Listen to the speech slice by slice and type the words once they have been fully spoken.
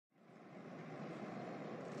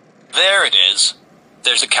There it is.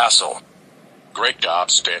 There's a castle. Great job,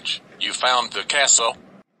 Stitch. You found the castle?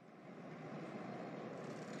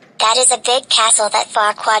 That is a big castle that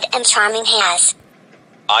Farquaad and Charming has.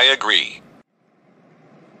 I agree.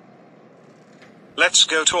 Let's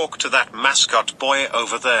go talk to that mascot boy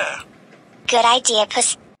over there. Good idea,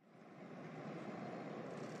 Puss.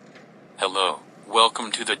 Hello.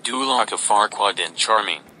 Welcome to the Duloc of Farquaad and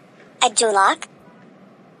Charming. A Duloc?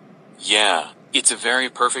 Yeah, it's a very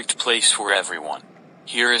perfect place for everyone.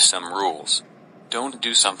 Here is some rules. Don't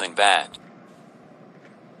do something bad.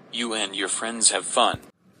 You and your friends have fun.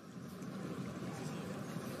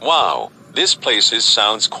 Wow, this place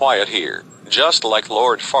sounds quiet here, just like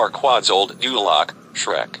Lord Farquaad's old Duloc,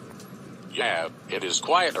 Shrek. Yeah, it is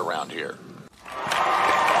quiet around here.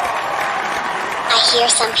 I hear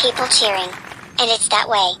some people cheering, and it's that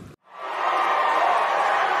way.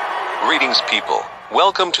 Greetings, people.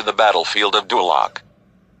 Welcome to the battlefield of Duloc.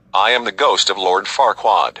 I am the ghost of Lord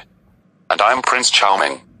Farquaad. And I'm Prince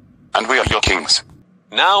Charming. And we are your kings.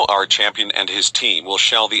 Now our champion and his team will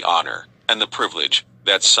share the honor and the privilege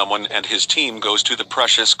that someone and his team goes to the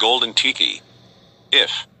precious golden tiki.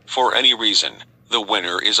 If, for any reason, the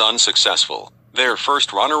winner is unsuccessful, their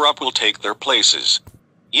first runner-up will take their places.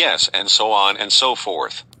 Yes, and so on and so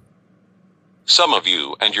forth. Some of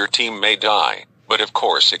you and your team may die, but of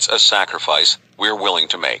course it's a sacrifice we're willing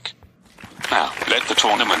to make. Now, let the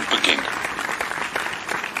tournament begin.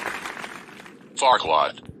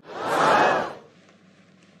 Farquaad.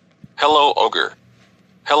 Hello, Ogre.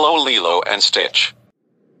 Hello, Lilo and Stitch.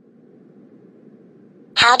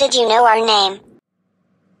 How did you know our name?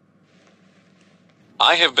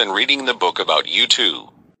 I have been reading the book about you two.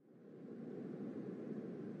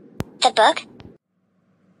 The book?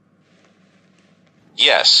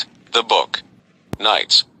 Yes, the book.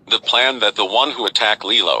 Knights, the plan that the one who attack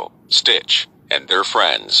Lilo, Stitch, and their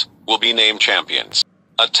friends will be named champions.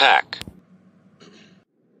 Attack.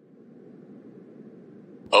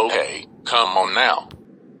 Okay, come on now.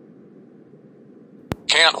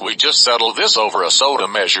 Can't we just settle this over a soda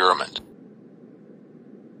measurement?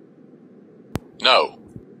 No.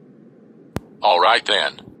 All right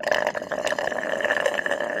then.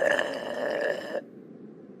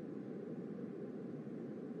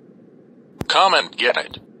 Come and get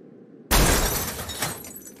it.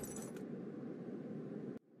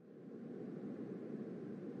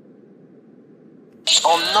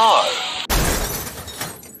 Oh no!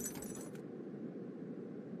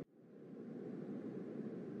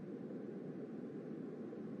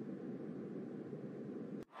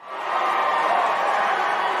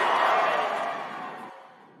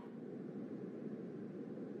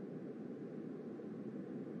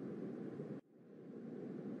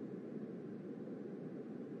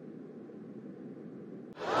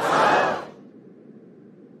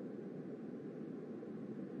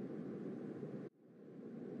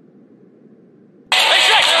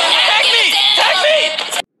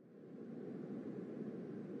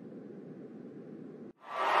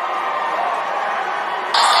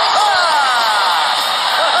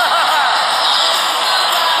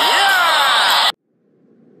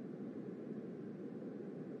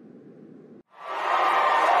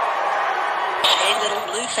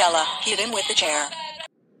 Fella, hit him with the chair.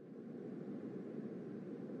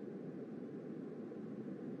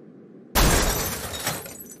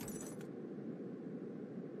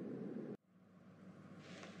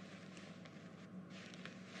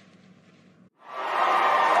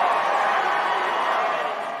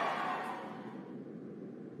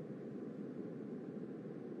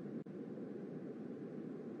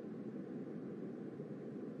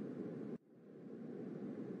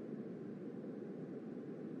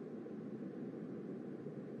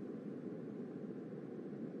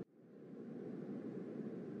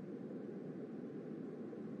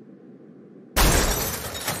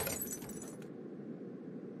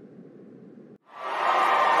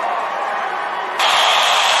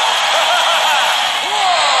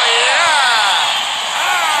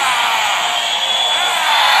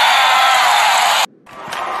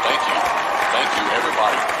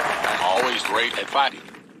 Great at fighting.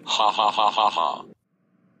 Ha ha ha ha ha.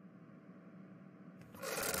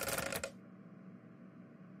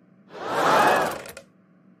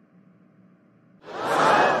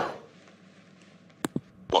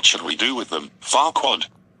 What should we do with them, Farquaad?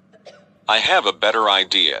 I have a better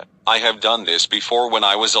idea. I have done this before when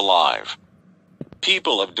I was alive.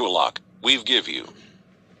 People of Duloc, we give you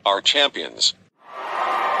our champions.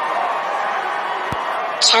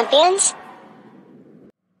 Champions?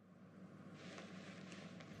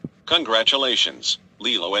 Congratulations,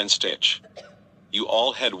 Lilo and Stitch. You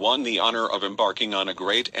all had won the honor of embarking on a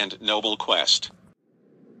great and noble quest.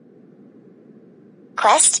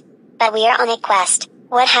 Quest? But we are on a quest.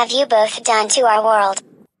 What have you both done to our world?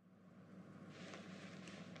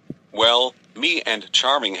 Well, me and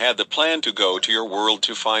Charming had the plan to go to your world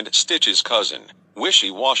to find Stitch's cousin,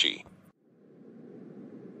 Wishy-Washy.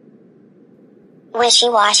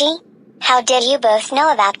 Wishy-Washy? How did you both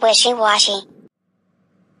know about Wishy-Washy?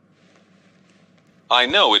 I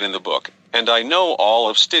know it in the book, and I know all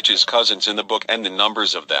of Stitch's cousins in the book and the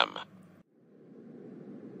numbers of them.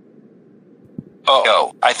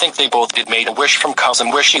 Oh, I think they both did made a wish from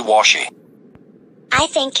Cousin Wishy-Washy. I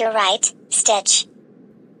think you're right, Stitch.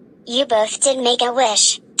 You both did make a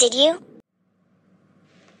wish, did you?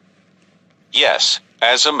 Yes,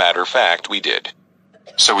 as a matter of fact we did.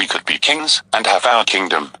 So we could be kings and have our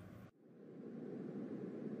kingdom.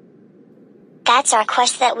 That's our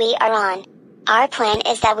quest that we are on. Our plan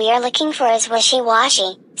is that we are looking for his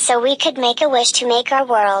Wishy-Washy, so we could make a wish to make our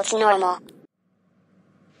world normal.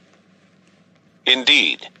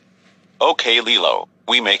 Indeed. Okay, Lilo,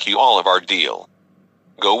 we make you all of our deal.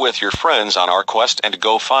 Go with your friends on our quest and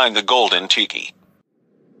go find the golden tiki.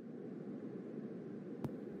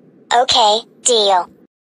 Okay, deal.